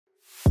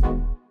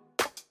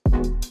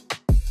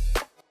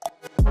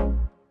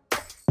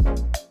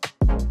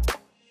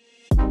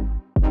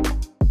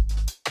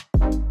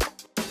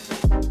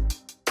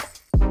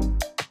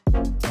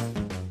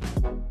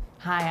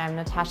I'm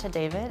Natasha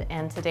David,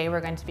 and today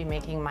we're going to be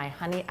making my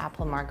honey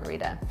apple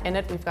margarita. In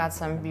it, we've got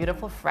some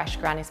beautiful fresh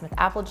Granny Smith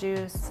apple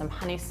juice, some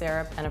honey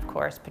syrup, and of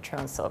course,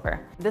 Patrón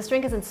Silver. This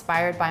drink is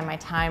inspired by my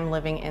time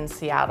living in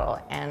Seattle,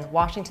 and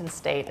Washington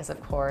State is,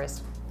 of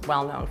course,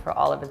 well known for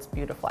all of its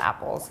beautiful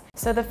apples.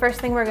 So the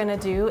first thing we're gonna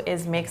do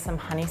is make some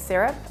honey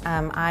syrup.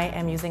 I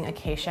am using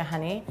acacia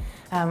honey.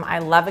 I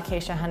love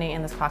acacia honey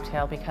in this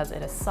cocktail because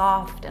it is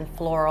soft and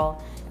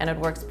floral, and it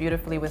works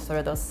beautifully with sort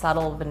of those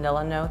subtle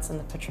vanilla notes in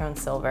the Patrón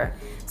Silver.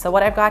 So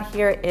what I've got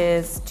here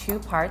is 2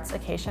 parts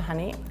acacia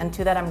honey, and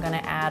to that I'm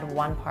gonna add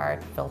 1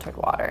 part filtered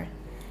water.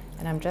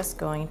 And I'm just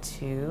going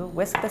to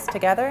whisk this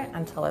together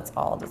until it's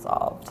all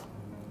dissolved.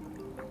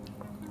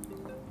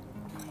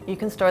 You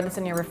can store this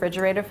in your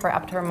refrigerator for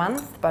up to a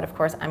month, but of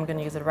course I'm going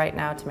to use it right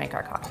now to make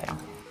our cocktail.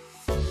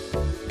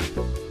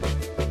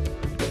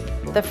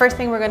 The first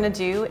thing we're going to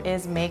do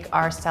is make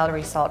our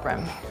celery salt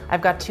rim.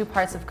 I've got 2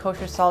 parts of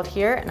kosher salt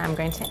here, and I'm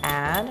going to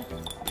add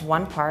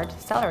 1 part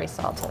celery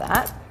salt to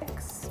that.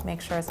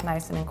 Make sure it's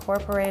nice and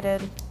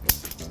incorporated.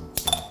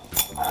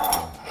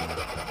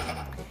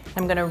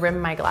 I'm going to rim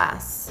my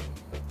glass.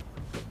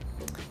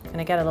 I'm going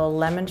to get a little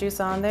lemon juice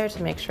on there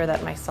to make sure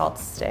that my salt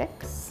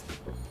sticks.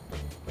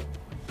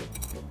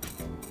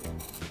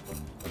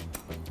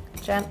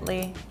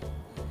 Gently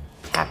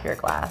tap your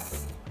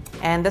glass.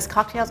 And this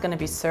cocktail is going to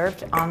be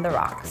served on the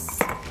rocks.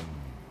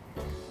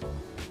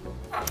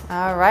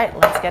 All right,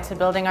 let's get to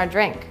building our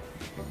drink.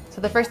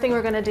 So the first thing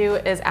we're going to do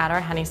is add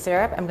our honey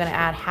syrup. I'm going to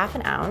add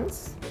 1/2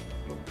 ounce.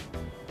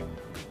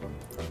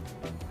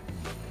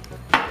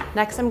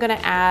 Next, I'm going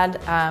to add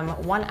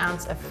 1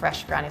 ounce of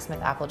fresh Granny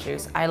Smith apple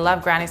juice. I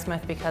love Granny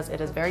Smith because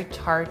it is very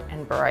tart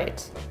and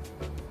bright.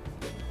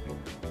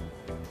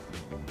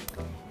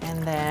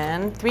 And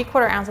then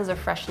 3/4 ounces of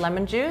fresh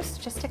lemon juice,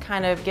 just to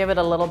kind of give it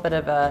a little bit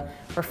of a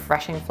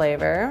refreshing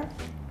flavor.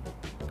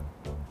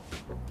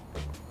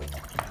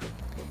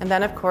 And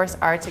then of course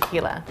our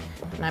tequila.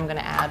 And I'm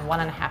gonna add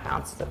 1.5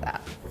 ounces of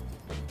that.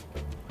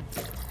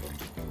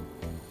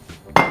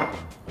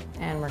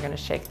 And we're gonna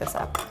shake this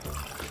up.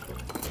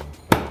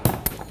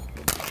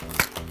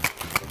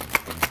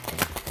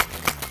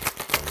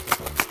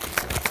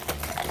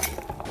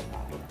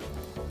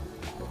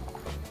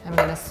 I'm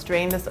going to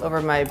strain this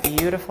over my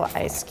beautiful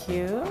ice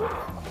cube.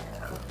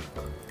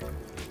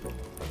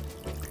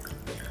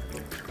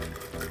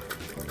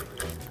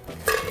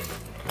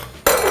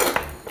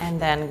 And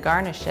then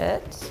garnish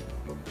it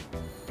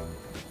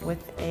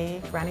with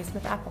a Granny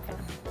Smith apple fan.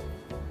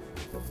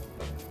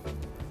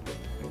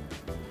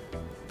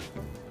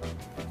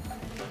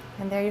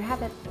 And there you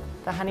have it,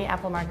 the honey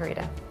apple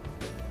margarita.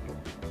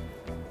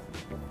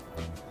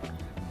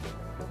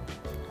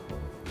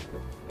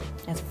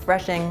 It's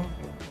refreshing.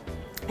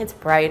 It's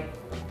bright.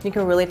 You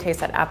can really taste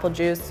that apple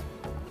juice.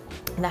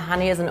 The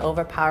honey isn't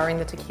overpowering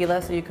the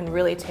tequila, so you can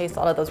really taste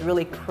all of those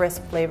really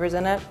crisp flavors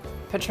in it.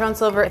 Patrón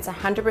Silver, it's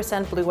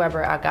 100% Blue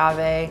Weber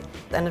agave,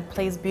 and it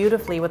plays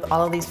beautifully with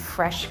all of these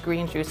fresh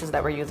green juices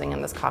that we're using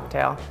in this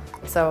cocktail.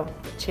 So,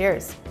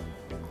 cheers.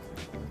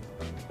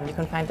 You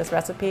can find this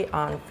recipe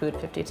on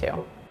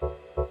Food52.